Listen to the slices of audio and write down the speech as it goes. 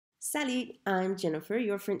Salut, I'm Jennifer,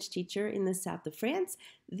 your French teacher in the south of France.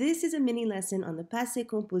 This is a mini lesson on the passé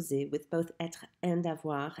composé with both être and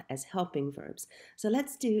avoir as helping verbs. So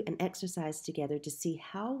let's do an exercise together to see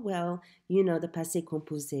how well you know the passé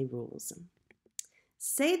composé rules.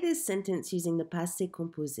 Say this sentence using the passé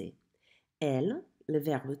composé. Elle, le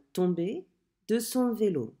verbe tomber, de son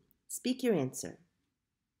vélo. Speak your answer.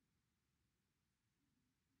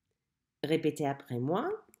 Répétez après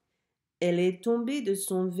moi. Elle est tombée de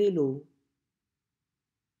son vélo.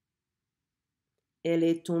 Elle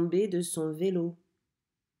est tombée de son vélo.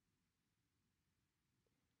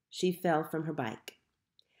 She fell from her bike.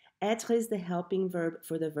 Être is the helping verb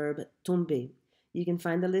for the verb tomber. You can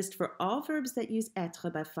find the list for all verbs that use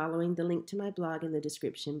être by following the link to my blog in the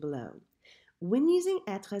description below. When using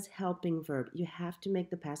être as helping verb, you have to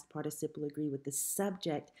make the past participle agree with the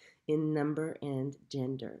subject in number and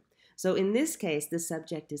gender. So in this case, the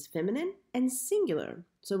subject is feminine and singular,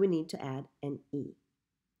 so we need to add an E.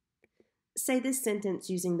 Say this sentence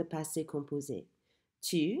using the passé composé.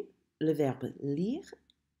 Tu, le verbe lire,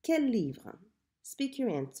 quel livre? Speak your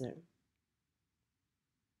answer.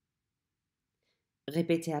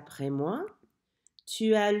 Répétez après moi.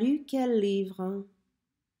 Tu as lu quel livre?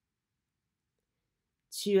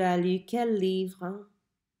 Tu as lu quel livre?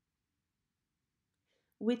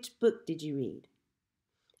 Which book did you read?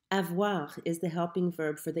 Avoir is the helping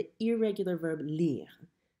verb for the irregular verb lire.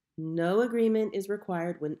 No agreement is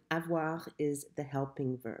required when avoir is the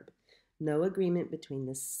helping verb. No agreement between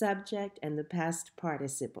the subject and the past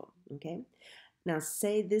participle. Okay? Now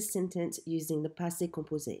say this sentence using the passé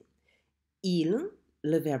composé. Ils,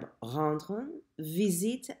 le verbe rendre,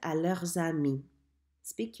 visitent à leurs amis.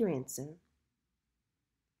 Speak your answer.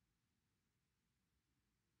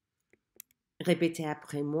 Répétez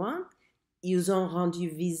après moi. Ils ont rendu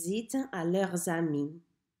visite à leurs amis.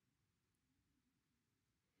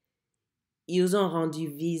 Ils ont rendu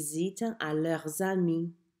visite à leurs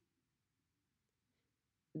amis.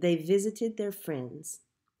 They visited their friends.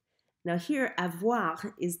 Now here,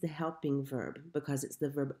 avoir is the helping verb because it's the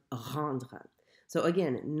verb rendre. So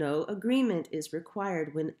again, no agreement is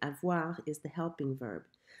required when avoir is the helping verb.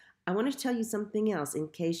 I want to tell you something else in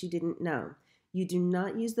case you didn't know. You do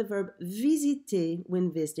not use the verb visiter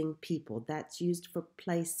when visiting people. That's used for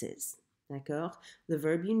places. D'accord? The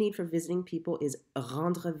verb you need for visiting people is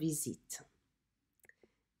rendre visite.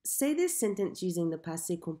 Say this sentence using the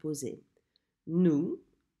passé composé. Nous,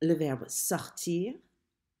 le verbe sortir,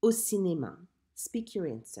 au cinéma. Speak your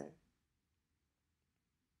answer.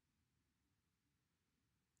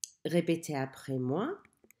 Répétez après moi.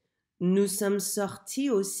 Nous sommes sortis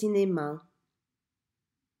au cinéma.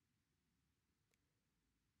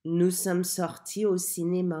 Nous sommes sortis au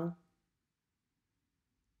cinéma.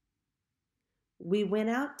 We went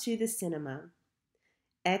out to the cinema.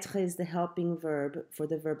 Être is the helping verb for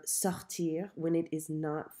the verb sortir when it is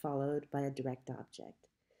not followed by a direct object.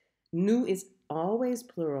 Nous is always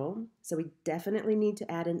plural, so we definitely need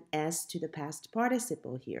to add an S to the past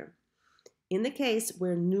participle here. In the case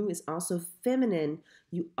where nous is also feminine,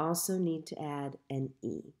 you also need to add an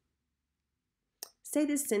E. Say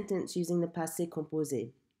this sentence using the passé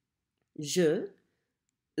composé. Je,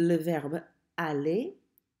 le verbe aller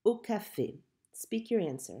au café. Speak your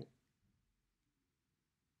answer.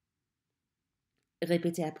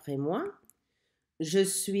 Répétez après moi. Je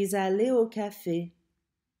suis allé au café.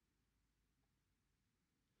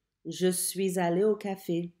 Je suis allé au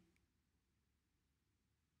café.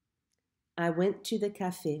 I went to the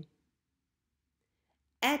café.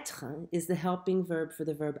 Être is the helping verb for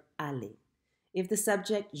the verb aller. If the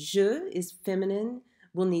subject je is feminine,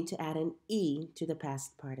 we'll need to add an E to the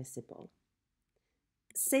past participle.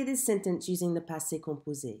 Say this sentence using the passé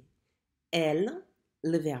composé. Elle,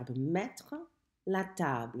 le verbe mettre, la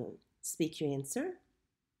table. Speak your answer.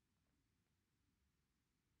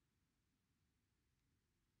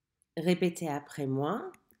 Répétez après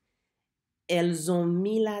moi. Elles ont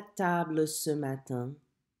mis la table ce matin.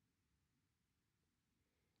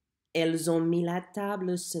 Elles ont mis la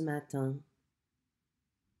table ce matin.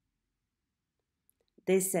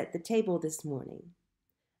 They set the table this morning.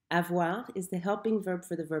 Avoir is the helping verb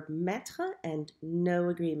for the verb mettre, and no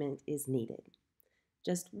agreement is needed.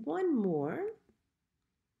 Just one more.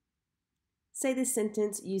 Say this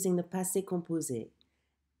sentence using the passé composé.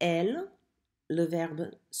 Elle, le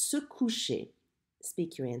verbe se coucher.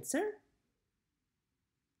 Speak your answer.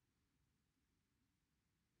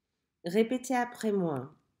 Répétez après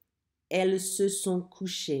moi. Elles se sont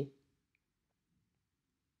couchées.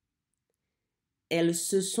 Elles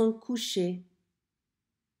se sont couchées.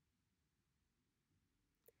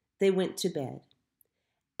 They went to bed.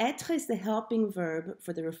 Être is the helping verb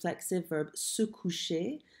for the reflexive verb se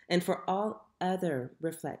coucher and for all other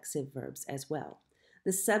reflexive verbs as well.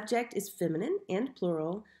 The subject is feminine and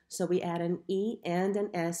plural, so we add an E and an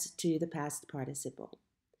S to the past participle.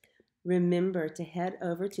 Remember to head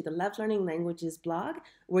over to the Love Learning Languages blog,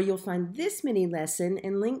 where you'll find this mini lesson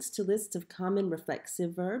and links to lists of common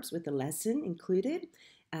reflexive verbs with the lesson included,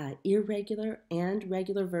 irregular and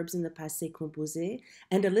regular verbs in the passé composé,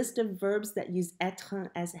 and a list of verbs that use être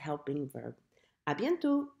as a helping verb. À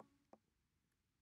bientôt!